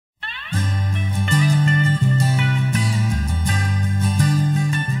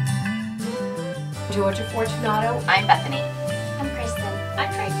Georgia Fortunato. I'm Bethany. I'm Kristen.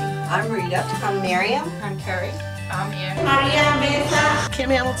 I'm Tracy. I'm Rita. I'm Miriam. I'm Carrie. I'm Ann. Kim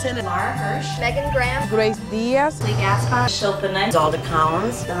Hamilton. Laura Hirsch. Megan Graham. Grace Diaz. Lee Gaspar. Shilpa Knight. Zalda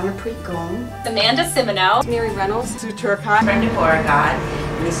Collins. Donna Preet-Goon. Amanda Simino. Mary Reynolds. Sue Turcotte. Brenda Beauregard.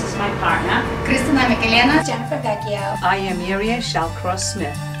 This is my partner. Cristina Michelena. Jennifer Vecchio. I am Miria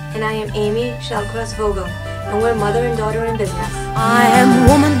Shallcross-Smith. And I am Amy Shallcross-Vogel. And we're mother and daughter in business. I am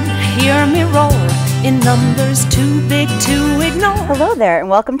woman, hear me roar, in numbers too big to ignore. Hello there, and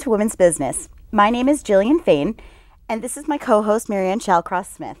welcome to Women's Business. My name is Jillian Fain, and this is my co-host, Marianne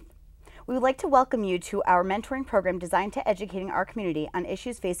Shallcross-Smith. We would like to welcome you to our mentoring program designed to educating our community on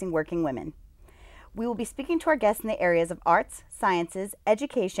issues facing working women. We will be speaking to our guests in the areas of arts, sciences,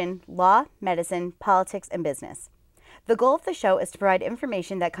 education, law, medicine, politics, and business. The goal of the show is to provide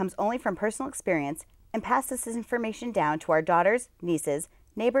information that comes only from personal experience and pass this information down to our daughters, nieces,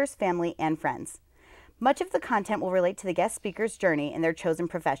 neighbors, family, and friends. Much of the content will relate to the guest speaker's journey in their chosen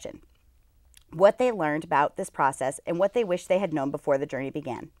profession, what they learned about this process, and what they wish they had known before the journey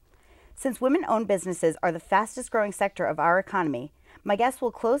began. Since women-owned businesses are the fastest growing sector of our economy, my guests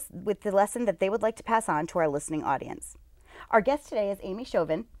will close with the lesson that they would like to pass on to our listening audience. Our guest today is Amy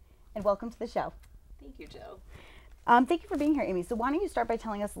Chauvin, and welcome to the show. Thank you, Jill. Thank you for being here, Amy. So why don't you start by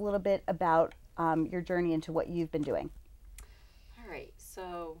telling us a little bit about your journey into what you've been doing. All right,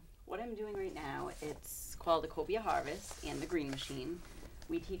 so what I'm doing right now, it's called Acopia Harvest and the Green Machine.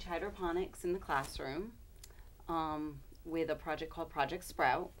 We teach hydroponics in the classroom with a project called Project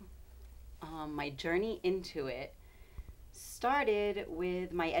Sprout. My journey into it started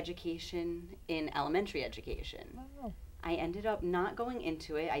with my education in elementary education. Wow. I ended up not going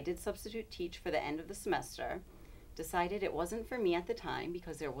into it. I did substitute teach for the end of the semester. Decided it wasn't for me at the time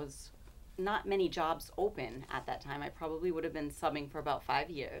because there was not many jobs open at that time. I probably would have been subbing for about 5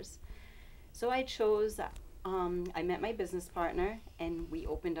 years. So I chose, I met my business partner and we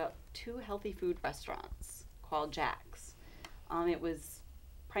opened up 2 healthy food restaurants called Jack's. It was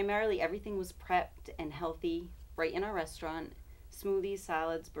primarily, everything was prepped and healthy right in our restaurant. Smoothies,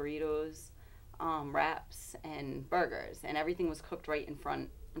 salads, burritos, wraps, and burgers. And everything was cooked right in front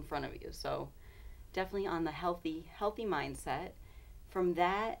of you. So definitely on the healthy mindset. From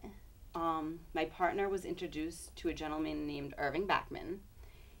that, my partner was introduced to a gentleman named Irving Backman.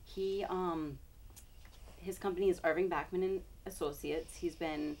 He, his company is Irving Backman and Associates. He's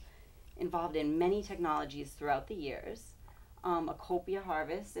been involved in many technologies throughout the years. Acopia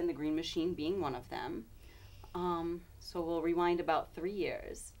Harvest and the Green Machine being one of them. So we'll rewind about 3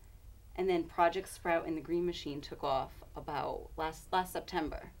 years. And then Project Sprout and the Green Machine took off about last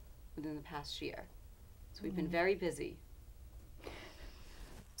September, within the past year. So we've been very busy.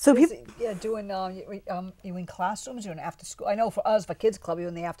 So doing you in classrooms, you're in after school. I know for us, for Kids Club, you're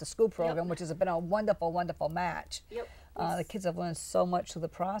in the after school program, which has been a wonderful, wonderful match. Yep. The kids have learned so much through the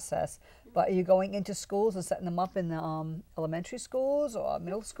process. But are you going into schools and setting them up in the elementary schools or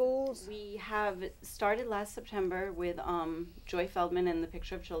middle schools? We have started last September with Joy Feldman and the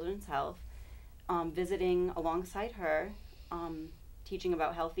Picture of Children's Health, visiting alongside her, teaching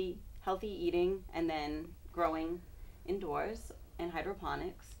about healthy eating and then growing indoors and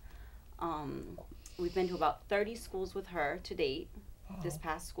hydroponics. We've been to about 30 schools with her to date this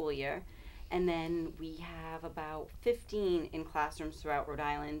past school year. And then we have about 15 in classrooms throughout Rhode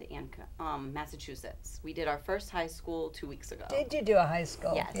Island and Massachusetts. We did our first high school 2 weeks ago. Did you do a high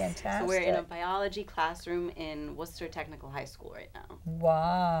school? Yes. Fantastic. So we're in a biology classroom in Worcester Technical High School right now.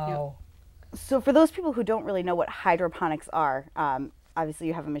 Wow. Yep. So for those people who don't really know what hydroponics are, obviously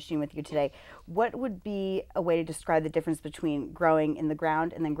you have a machine with you today. What would be a way to describe the difference between growing in the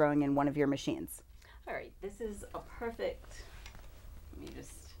ground and then growing in one of your machines? All right, this is a perfect,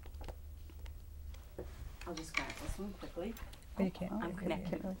 I'll just grab this one quickly. Oh, you can't. I'm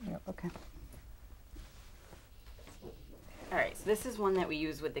connected. Okay. All right, so this is one that we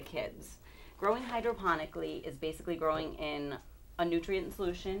use with the kids. Growing hydroponically is basically growing in a nutrient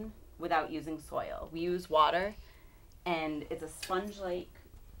solution without using soil. We use water, and it's a sponge-like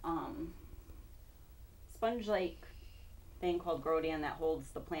thing called Grodan that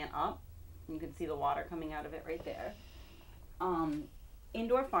holds the plant up. You can see the water coming out of it right there.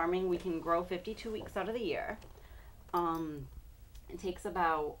 Indoor farming, we can grow 52 weeks out of the year. It takes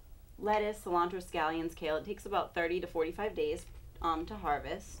about lettuce, cilantro, scallions, kale. It takes about 30 to 45 days to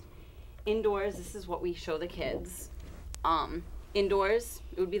harvest. Indoors, this is what we show the kids. Indoors,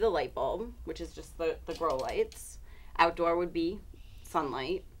 it would be the light bulb, which is just the grow lights. Outdoor would be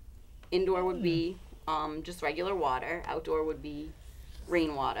sunlight. Indoor would be just regular water. Outdoor would be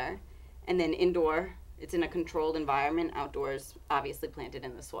rainwater. And then indoor, it's in a controlled environment. Outdoors, obviously planted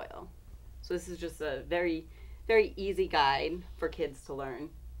in the soil. So this is just a very, very easy guide for kids to learn.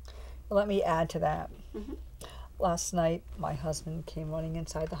 Let me add to that. Last night, my husband came running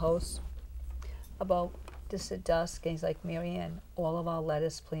inside the house about just at dusk, and he's like, Marianne, all of our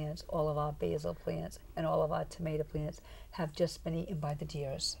lettuce plants, all of our basil plants, and all of our tomato plants have just been eaten by the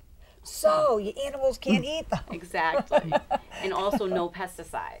deers. So your animals can't eat them. Exactly. And also no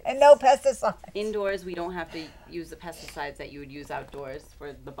pesticides. And no pesticides. Indoors, we don't have to use the pesticides that you would use outdoors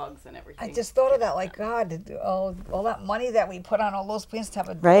for the bugs and everything. I just thought of that, like, God, all that money that we put on all those plants to have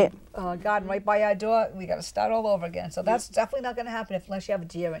a garden right by our door, we got to start all over again. So that's definitely not going to happen unless you have a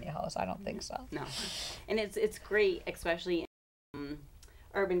deer in your house. I don't think so. No. And it's great, especially in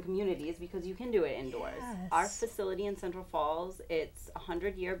urban communities, because you can do it indoors. Yes. Our facility in Central Falls, it's a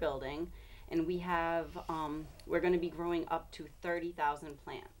 100-year building, and we have, we're going to be growing up to 30,000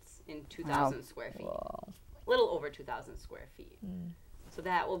 plants in 2,000 square feet. Whoa. A little over 2,000 square feet. So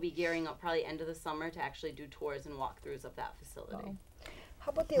that will be gearing up probably end of the summer to actually do tours and walkthroughs of that facility. Wow.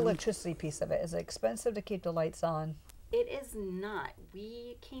 How about the electricity piece of it? Is it expensive to keep the lights on? It is not.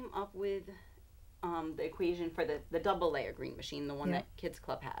 We came up with the equation for the double layer green machine, the one that Kids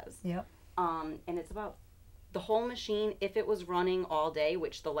Club has. Yep. And it's about the whole machine, if it was running all day,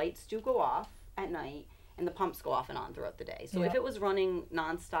 which the lights do go off at night, and the pumps go off and on throughout the day. So if it was running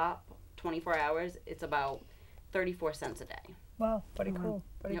nonstop, 24 hours, it's about 34 cents a day. Wow, pretty cool.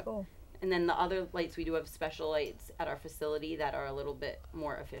 Pretty cool. And then the other lights, we do have special lights at our facility that are a little bit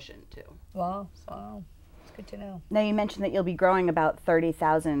more efficient too. Wow, wow. It's good to know. Now you mentioned that you'll be growing about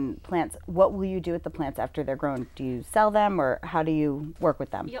 30,000 plants. What will you do with the plants after they're grown? Do you sell them, or how do you work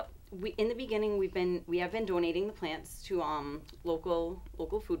with them? Yep. In the beginning, we have been donating the plants to local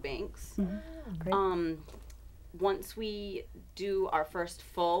food banks. Great. Once we do our first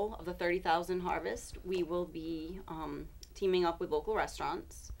full of the 30,000 harvest, we will be teaming up with local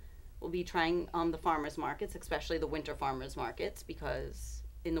restaurants. We'll be trying the farmers markets, especially the winter farmers markets, because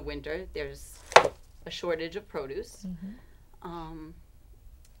in the winter there's a shortage of produce. And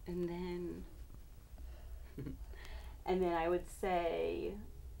then I would say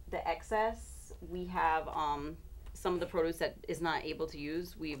the excess, we have some of the produce that is not able to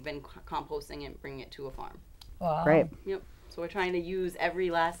use, we've been composting and bringing it to a farm. Wow. Great. Yep. So we're trying to use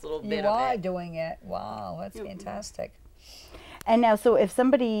every last little bit You of are it. doing it. Wow, that's fantastic. And now, so if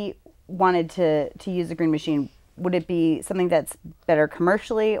somebody wanted to use a green machine, would it be something that's better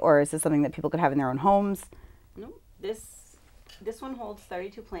commercially, or is this something that people could have in their own homes? No, this one holds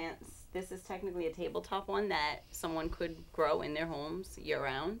 32 plants. This is technically a tabletop one that someone could grow in their homes year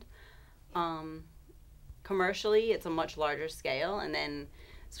round. Commercially, it's a much larger scale, and then,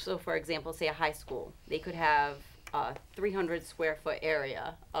 so for example, say a high school, they could have a 300 square foot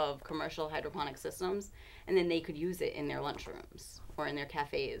area of commercial hydroponic systems, and then they could use it in their lunchrooms or in their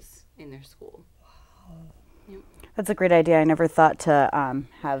cafes in their school. Wow. Yep. That's a great idea. I never thought to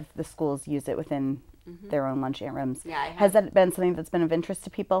have the schools use it within their own lunch rooms. Yeah, Has that been something that's been of interest to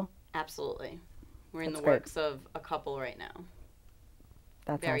people? Absolutely. We're in That's the great. works of a couple right now.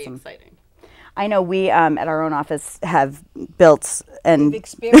 That's Very awesome. exciting. I know we at our own office have built and We've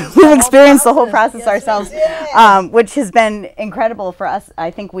experienced we've the whole experienced the whole process process. Yes, we ourselves, which has been incredible for us.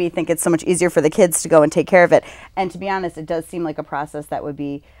 I think we think it's so much easier for the kids to go and take care of it. And to be honest, it does seem like a process that would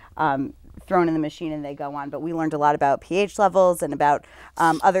be thrown in the machine and they go on. But we learned a lot about pH levels and about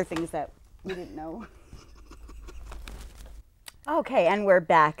other things that we didn't know. Okay, and we're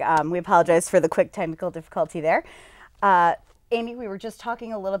back. We apologize for the quick technical difficulty there. Amy, we were just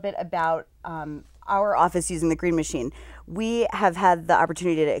talking a little bit about our office using the green machine. We have had the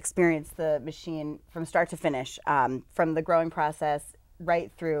opportunity to experience the machine from start to finish, from the growing process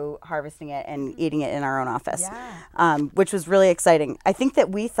right through harvesting it and eating it in our own office, which was really exciting. I think that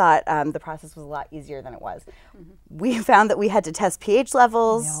we thought the process was a lot easier than it was. We found that we had to test pH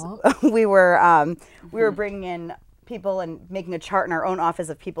levels. We were bringing in people and making a chart in our own office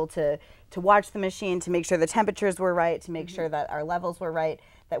of people to watch the machine, to make sure the temperatures were right, to make sure that our levels were right,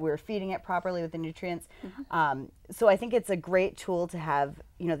 that we were feeding it properly with the nutrients. So I think it's a great tool to have,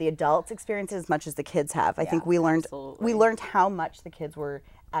 you know, the adults experience it as much as the kids have. I think we learned how much the kids were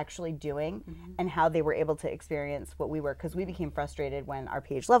actually doing and how they were able to experience what we were, because we became frustrated when our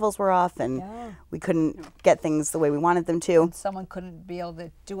pH levels were off and we couldn't get things the way we wanted them to. And someone couldn't be able to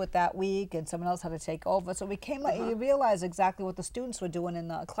do it that week, and someone else had to take over. So we came like, you realize exactly what the students were doing in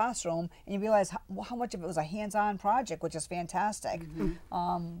the classroom, and you realize how much of it was a hands-on project, which is fantastic.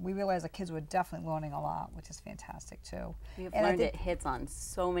 we realized the kids were definitely learning a lot, which is fantastic too. We've And I learned think- it hits on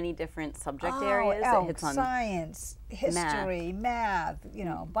so many different subject Oh, areas. elk, It hits on science, history, math, you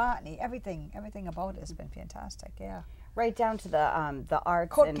know, botany, everything about it has been fantastic. Yeah. Right down to the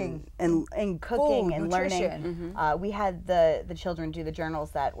arts Cooking. and cooking Food, and nutrition. learning. We had the children do the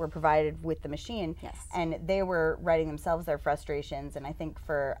journals that were provided with the machine, Yes. and they were writing themselves their frustrations. And I think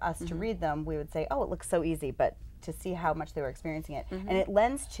for us to read them, we would say, "Oh, it looks so easy," but to see how much they were experiencing it, and it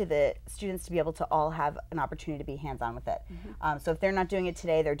lends to the students to be able to all have an opportunity to be hands-on with it. So if they're not doing it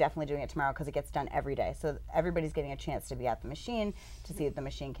today, they're definitely doing it tomorrow because it gets done every day. So everybody's getting a chance to be at the machine, to see what the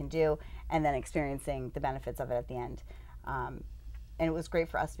machine can do, and then experiencing the benefits of it at the end. And it was great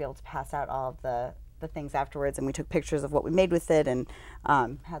for us to be able to pass out all of the things afterwards, and we took pictures of what we made with it, and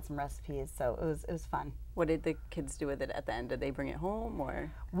had some recipes. So it was fun. What did the kids do with it at the end? Did they bring it home,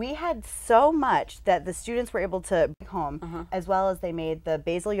 or? We had so much that the students were able to bring home, as well as they made the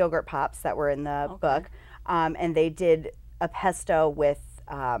basil yogurt pops that were in the book, and they did a pesto with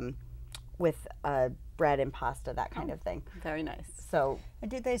bread and pasta, that kind of thing. Very nice. So, And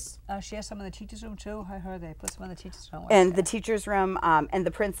did they share some in the teacher's room too? I heard they put some in the teacher's room. and the teacher's room, and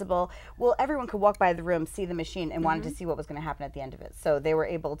the principal, well, everyone could walk by the room, see the machine, and wanted to see what was going to happen at the end of it. So they were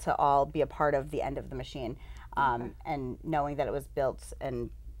able to all be a part of the end of the machine, and knowing that it was built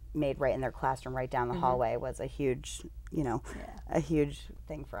and made right in their classroom, right down the hallway, was a huge, a huge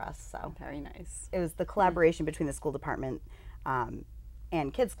thing for us. So Very nice. it was the collaboration between the school department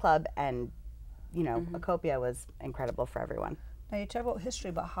and Kids Club, and Acopia was incredible for everyone. Now you talk about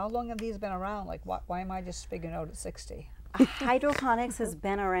history, but how long have these been around? Like, why am I just figuring out at 60? Hydroponics has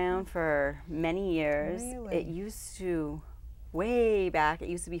been around for many years. Really? It used to, way back, it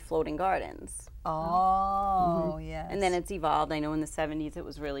used to be floating gardens. Oh, yes. And then it's evolved. I know in the 70s it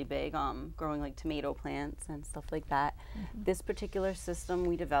was really big, growing like tomato plants and stuff like that. This particular system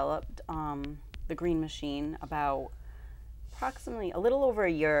we developed, the green machine, about approximately a little over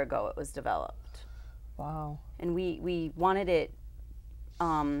a year ago it was developed. Wow. And we wanted it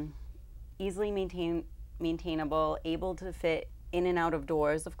easily maintainable, able to fit in and out of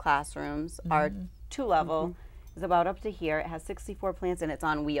doors of classrooms. Our 2-level is about up to here. It has 64 plants and it's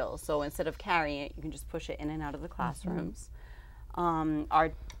on wheels. So instead of carrying it, you can just push it in and out of the classrooms.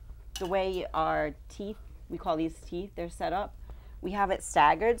 The way our teeth, we call these teeth, they're set up, we have it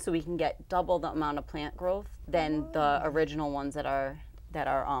staggered so we can get double the amount of plant growth than the original ones that are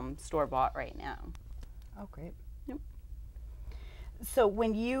store-bought right now. Oh, great. Yep. So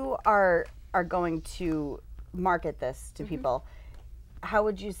when you are going to market this to people, how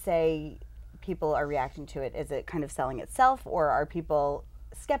would you say people are reacting to it? Is it kind of selling itself, or are people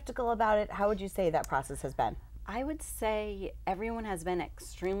skeptical about it? How would you say that process has been? I would say everyone has been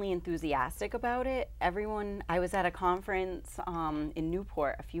extremely enthusiastic about it. I was at a conference in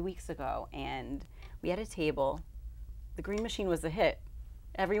Newport a few weeks ago, and we had a table. The green machine was a hit.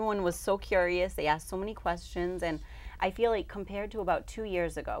 Everyone was so curious. They asked so many questions, and I feel like compared to about 2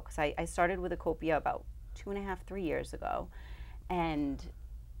 years ago, because I started with Acopia about 2.5, 3 years ago, and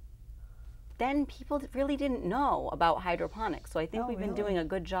then people really didn't know about hydroponics. So I think we've been doing a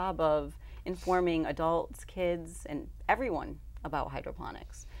good job of informing adults, kids, and everyone about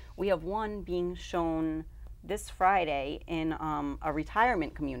hydroponics. We have one being shown this Friday in a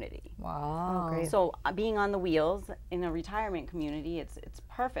retirement community. Wow. Oh, great. So being on the wheels in a retirement community, it's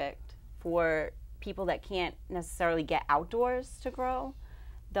perfect for people that can't necessarily get outdoors to grow.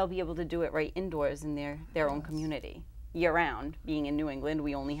 They'll be able to do it right indoors in their own community, year round. Being in New England,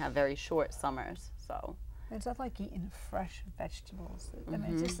 we only have very short summers, so. It's not like eating fresh vegetables. I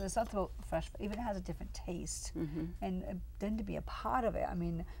mean, it's just, there's something about fresh, even it has a different taste. And then to be a part of it, I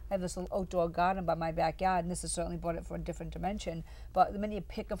mean, I have this little outdoor garden by my backyard, and this has certainly brought it for a different dimension. But the minute you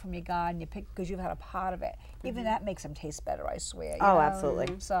pick them from your garden, you pick because you've had a part of it. Even that makes them taste better, I swear. Oh,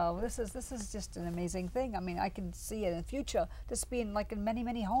 absolutely. So this is just an amazing thing. I mean, I can see it in the future, this being like in many,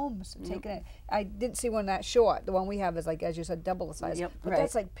 many homes. Taking it, I didn't see one that short. The one we have is like, as you said, double the size. Yep. But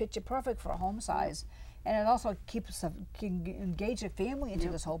that's like picture perfect for a home size. And it also can engage a family into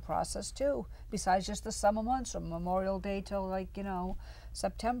this whole process too. Besides just the summer months, from Memorial Day till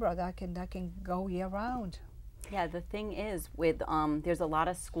September, that can go year round. Yeah, the thing is with there's a lot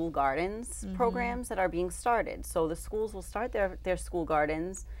of school gardens programs that are being started. So the schools will start their school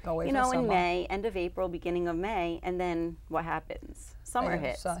gardens, in May, end of April, beginning of May, and then what happens? Summer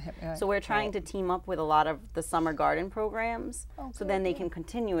hits. So we're trying to team up with a lot of the summer garden programs, so then they can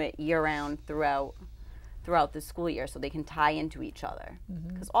continue it year round throughout the school year, so they can tie into each other.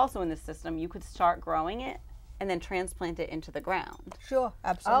 Because also in this system, you could start growing it and then transplant it into the ground. Sure,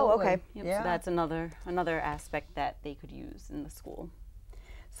 absolutely. Oh, okay. Yep, so that's another aspect that they could use in the school.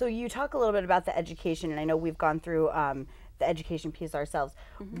 So you talk a little bit about the education, and I know we've gone through the education piece ourselves.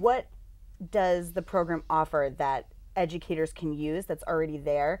 What does the program offer that educators can use that's already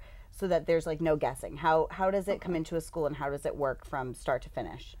there so that there's like no guessing? How does it come into a school and how does it work from start to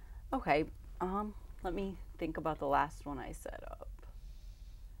finish? Okay, let me think about the last one I set up.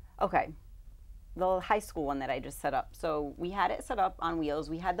 Okay, the high school one that I just set up. So we had it set up on wheels.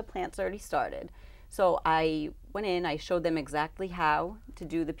 We had the plants already started. So I went in, I showed them exactly how to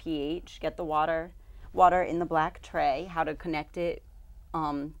do the pH, get the water in the black tray, how to connect it,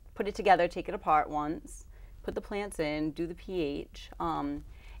 put it together, take it apart once, put the plants in, do the pH.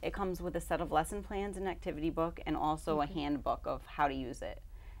 It comes with a set of lesson plans and activity book and also a handbook of how to use it.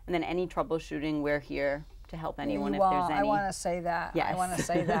 And then any troubleshooting, we're here to help anyone if there's any. I want to say that. Yes. I want to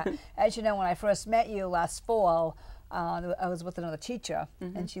say that. As you know, when I first met you last fall, I was with another teacher,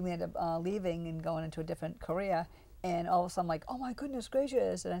 and she ended up leaving and going into a different career. And all of a sudden, I'm like, oh my goodness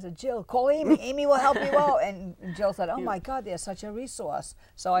gracious. And I said, Jill, call Amy. Amy will help you out. And Jill said, oh my God, they're such a resource.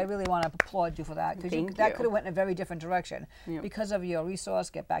 So I really want to applaud you for that. Because that could have went in a very different direction. Because of your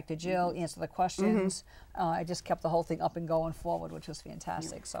resource, get back to Jill, answer the questions. I just kept the whole thing up and going forward, which was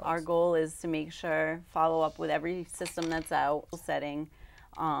fantastic. So our goal is to make sure, follow up with every system that's out, setting,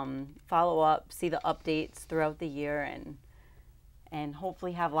 follow up, see the updates throughout the year, and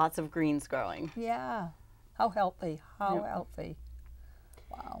hopefully have lots of greens growing. Yeah. How healthy, how healthy.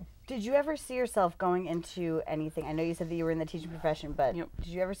 Wow. Did you ever see yourself going into anything? I know you said that you were in the teaching profession, but did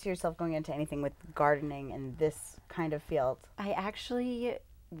you ever see yourself going into anything with gardening and this kind of field? I actually,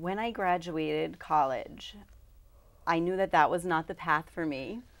 when I graduated college, I knew that that was not the path for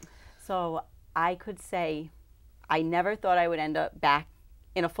me. So I could say I never thought I would end up back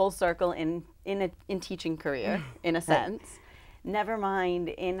in a full circle in teaching career, in a sense. Never mind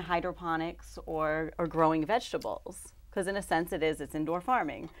in hydroponics or growing vegetables, because in a sense it's indoor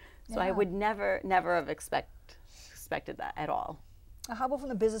farming. So I would never have expected that at all. How about from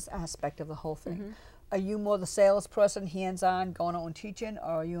the business aspect of the whole thing? Are you more the salesperson, hands-on, going out and teaching,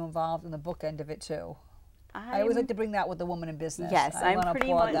 or are you involved in the book end of it too? I always like to bring that with the woman in business. Yes, I'm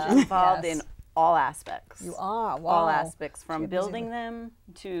pretty much involved in all aspects. You are, wow. All aspects, from building them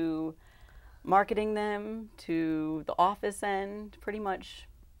to marketing them to the office end, pretty much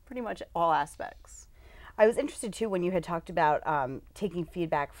all aspects. I was interested too when you had talked about taking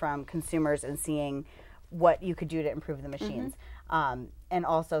feedback from consumers and seeing what you could do to improve the machines. And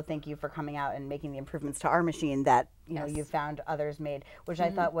also thank you for coming out and making the improvements to our machine that you found others made, which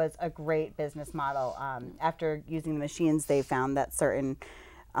I thought was a great business model. After using the machines, they found that certain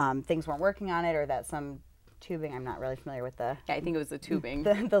things weren't working on it, or that some tubing, I'm not really familiar with the I think it was the tubing,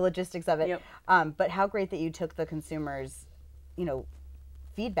 the logistics of it. But how great that you took the consumers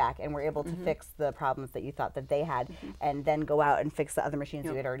feedback and were able to fix the problems that you thought that they had, and then go out and fix the other machines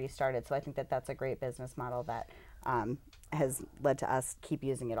you had already started. So I think that that's a great business model that has led to us keep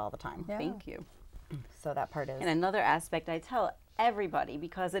using it all the time. Thank you. So that part is. And another aspect I tell everybody,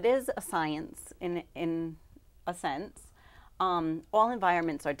 because it is a science in a sense, all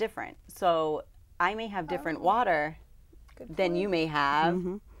environments are different. So I may have different water than you may have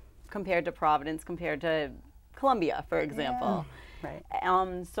compared to Providence, compared to Columbia, for example. Right.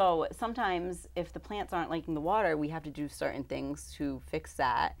 So sometimes if the plants aren't liking the water, we have to do certain things to fix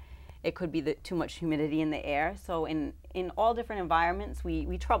that. It could be too much humidity in the air. So in all different environments, we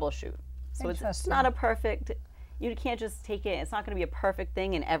troubleshoot. So it's not a perfect, you can't just take it, it's not going to be a perfect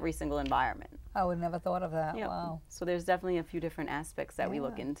thing in every single environment. I would never thought of that. Wow. So there's definitely a few different aspects that we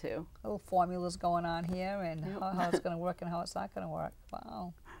look into. Little formulas going on here, and how it's going to work and how it's not going to work.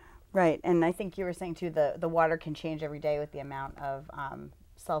 Wow. Right, and I think you were saying too, the water can change every day with the amount of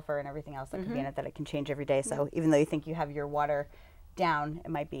sulfur and everything else that could be in it, that it can change every day. So even though you think you have your water down, it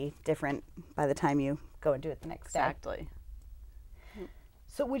might be different by the time you go and do it the next day. Exactly.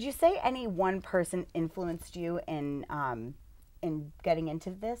 So would you say any one person influenced you in getting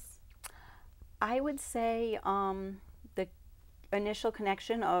into this? I would say the initial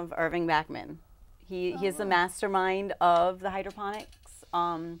connection of Irving Backman. He is the mastermind of the hydroponics.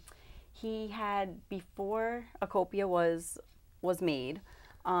 He had, before Acopia was made,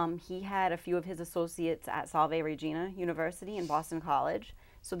 he had a few of his associates at Salve Regina University in Boston College.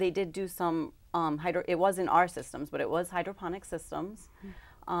 So they did do some, it wasn't our systems, but it was hydroponic systems.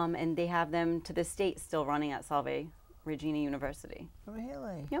 And they have them to this date still running at Salve Regina University.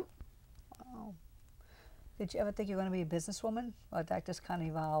 Really? Yep. Wow. Did you ever think you were going to be a businesswoman, or that just kind of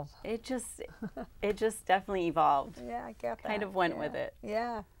evolved? It just definitely evolved. Yeah, I get that. Kind of went with it.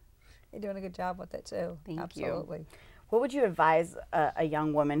 Yeah. You're doing a good job with it too. Thank you. Absolutely. What would you advise a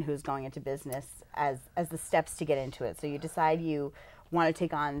young woman who's going into business as the steps to get into it? So you decide you want to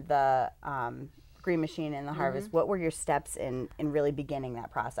take on the green machine and the harvest, what were your steps in really beginning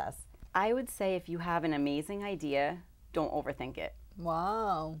that process? I would say if you have an amazing idea, don't overthink it.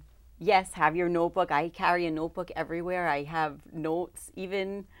 Wow. Yes, have your notebook. I carry a notebook everywhere. I have notes.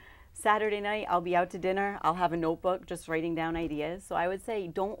 Even Saturday night, I'll be out to dinner. I'll have a notebook just writing down ideas. So I would say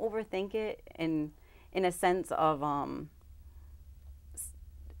don't overthink it in a sense of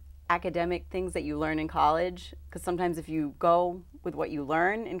academic things that you learn in college. Because sometimes if you go with what you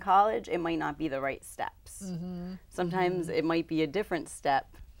learn in college, it might not be the right steps. Sometimes it might be a different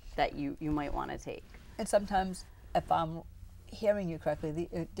step that you might want to take. And sometimes, if I'm hearing you correctly,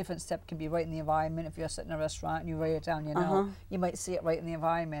 the different step can be right in the environment. If you're sitting in a restaurant and you write it down, you know, you might see it right in the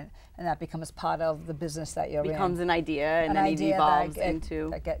environment, and that becomes part of the business that you're in. Becomes an idea, and then it evolves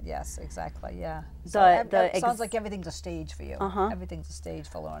into. Yes, exactly, yeah. It sounds like everything's a stage for you. Everything's a stage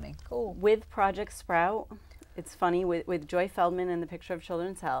for learning. Cool. With Project Sprout, it's funny, with Joy Feldman and the Picture of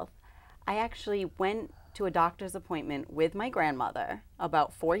Children's Health, I actually went to a doctor's appointment with my grandmother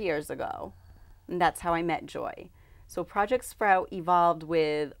about 4 years ago, and that's how I met Joy. So Project Sprout evolved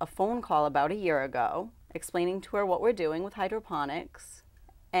with a phone call about a year ago, explaining to her what we're doing with hydroponics.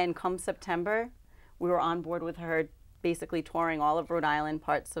 And come September, we were on board with her, basically touring all of Rhode Island,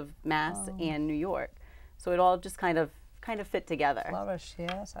 parts of Mass, and New York. So it all just kind of fit together. Flourish,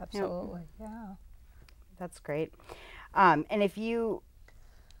 yes, absolutely, yeah. That's great. And if you,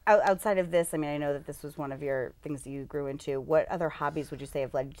 outside of this, I mean, I know that this was one of your things that you grew into. What other hobbies would you say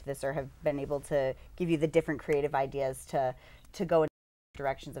have led you to this, or have been able to give you the different creative ideas to go in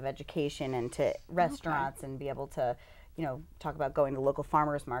directions of education and to restaurants and be able to, you know, talk about going to local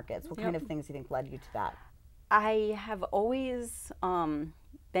farmers markets? What kind of things do you think led you to that? I have always been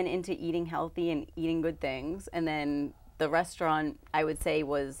into eating healthy and eating good things, and then the restaurant, I would say,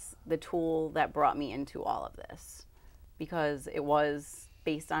 was the tool that brought me into all of this, because it was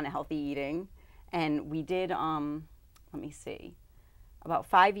based on healthy eating. And we did, let me see, about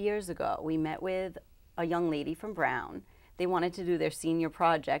 5 years ago, we met with a young lady from Brown. They wanted to do their senior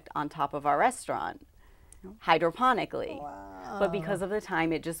project on top of our restaurant, hydroponically. Wow. But because of the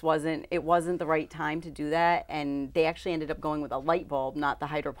time, it wasn't the right time to do that. And they actually ended up going with a light bulb, not the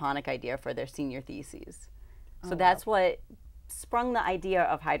hydroponic idea for their senior theses. So that's what sprung the idea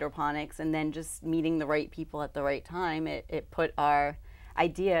of hydroponics, and then just meeting the right people at the right time, it put our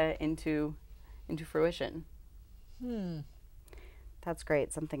idea into fruition. That's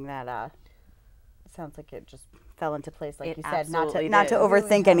great. Something that sounds like it just fell into place, like you said. Absolutely Not to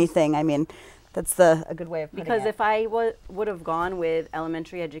overthink anything. I mean, that's a good way of putting it. Because if I would have gone with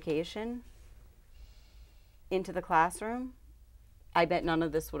elementary education into the classroom, I bet none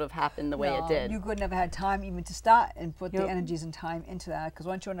of this would have happened the way it did. You couldn't have had time even to start and put the energies and time into that, because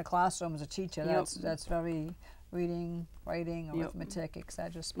once you're in the classroom as a teacher, that's very reading, writing, arithmetic,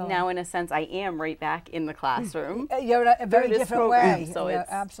 etc. Now, in a sense, I am right back in the classroom. You're in a very different way. So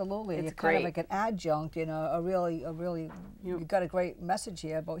absolutely, it's you're great. kind of like an adjunct. You know, a really, you got a great message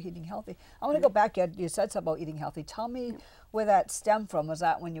here about eating healthy. I want to go back. You said something about eating healthy. Tell me where that stemmed from. Was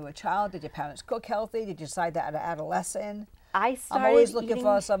that when you were a child? Did your parents cook healthy? Did you decide that at an adolescent? I'm always looking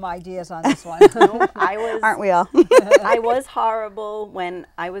for some ideas on this one. Aren't we all? I was horrible when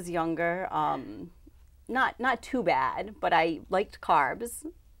I was younger. Not too bad, but I liked carbs,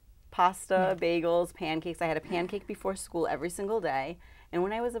 pasta, bagels, pancakes. I had a pancake before school every single day. And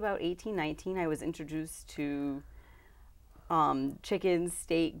when I was about 18, 19, I was introduced to chicken,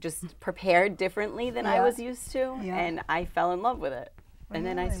 steak, just prepared differently than I was used to. And I fell in love with it. And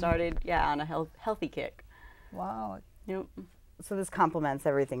then I started, on a healthy kick. Wow. Yep. So this complements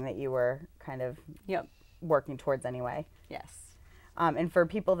everything that you were kind of working towards anyway. Yes. And for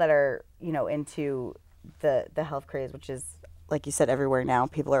people that are, into the health craze, which is, like you said, everywhere now,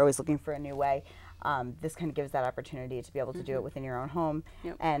 people are always looking for a new way. This kind of gives that opportunity to be able to do it within your own home.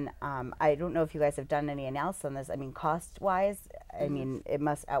 And I don't know if you guys have done any analysis on this. I mean, cost-wise, I mean, it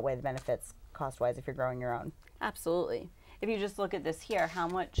must outweigh the benefits cost-wise if you're growing your own. Absolutely. If you just look at this here, how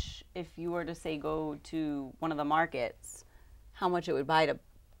much, if you were to say go to one of the markets, how much it would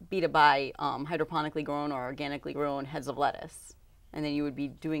be to buy hydroponically grown or organically grown heads of lettuce, and then you would be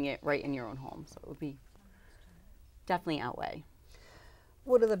doing it right in your own home. So it would be definitely outweigh.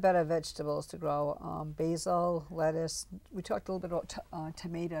 What are the better vegetables to grow? Basil, lettuce. We talked a little bit about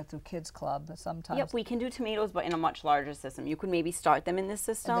tomato through Kids Club, but sometimes. Yep, we can do tomatoes, but in a much larger system. You could maybe start them in this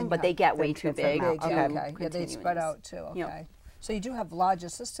system, but they get way too big. Okay. Yeah, they spread out too. Okay. So you do have larger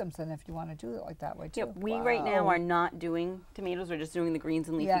systems then if you want to do it like that way too. Yep, we right now are not doing tomatoes. We're just doing the greens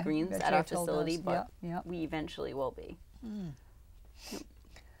and leafy greens at our facility, but we eventually will be.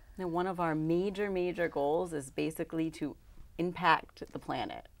 Now, one of our major goals is basically to impact the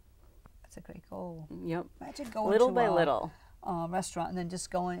planet. That's a great goal. Yep. Imagine going Little to by a little. Restaurant and then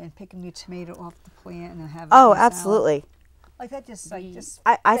just going and picking your tomato off the plant and then having Oh, your salad. absolutely. Like that just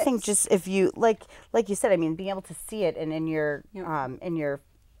I think just if you like you said, I mean, being able to see it and in your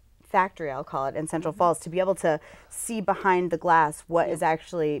factory, I'll call it, in Central Falls, to be able to see behind the glass what is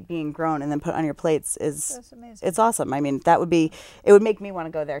actually being grown and then put on your plates is amazing. it's awesome. I mean, it would make me want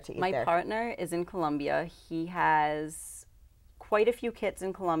to go there to eat My there. partner is in Colombia. He has quite a few kits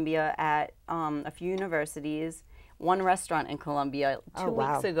in Colombia at a few universities. One restaurant in Colombia 2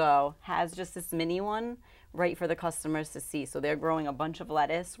 weeks ago has just this mini one right for the customers to see. So they're growing a bunch of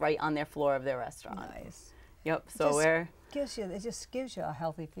lettuce right on their floor of their restaurant. Nice. Yep. So it just gives you a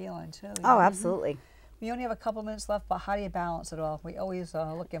healthy feeling too. Oh, absolutely. We only have a couple minutes left, but how do you balance it all? We always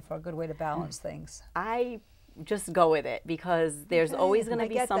are looking for a good way to balance things. I just go with it because there's always going to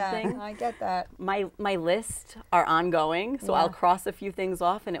be something. I get that. My lists are ongoing, so I'll cross a few things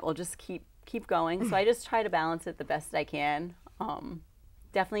off and it will just keep going. So I just try to balance it the best I can.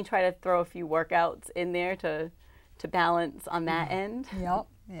 Definitely try to throw a few workouts in there to balance on that end.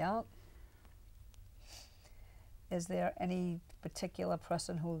 Yep. Is there any particular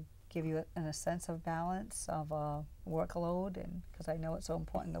person who give you a sense of balance of workload? And because I know it's so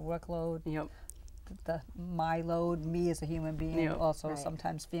important, the workload, my load, me as a human being, also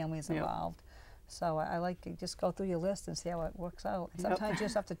sometimes family is involved. So I like to just go through your list and see how it works out. And sometimes you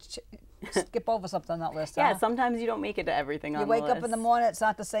just have to skip over something on that list. Yeah, sometimes you don't make it to everything on the list. You wake up in the morning, it's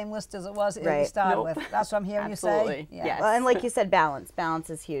not the same list as it was you started with. That's what I'm hearing you say. Yes. Well, and like you said, balance. Balance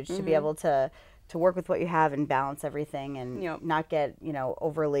is huge to be able to work with what you have and balance everything and not get,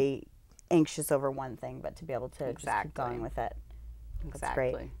 overly anxious over one thing, but to be able to just keep going with it. That's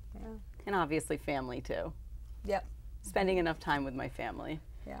great. Yeah. And obviously family too. Yep. Spending enough time with my family.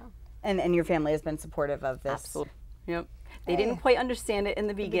 Yeah. And your family has been supportive of this. Absolutely. Yep. They didn't quite understand it in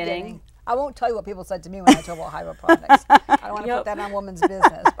the beginning. I won't tell you what people said to me when I told about hydroponics. I don't want to put that on women's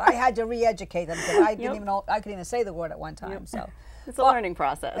business. But I had to re-educate them because I didn't even know I couldn't even say the word at one time. So it's a learning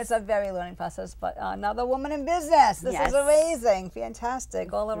process. It's a very learning process. But another woman in business. This is amazing,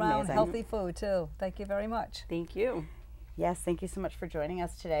 fantastic, all around healthy food too. Thank you very much. Thank you. Yes, thank you so much for joining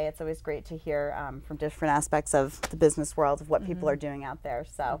us today. It's always great to hear from different aspects of the business world of what people are doing out there.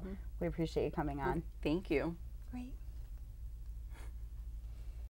 So we appreciate you coming on. Thank you. Great.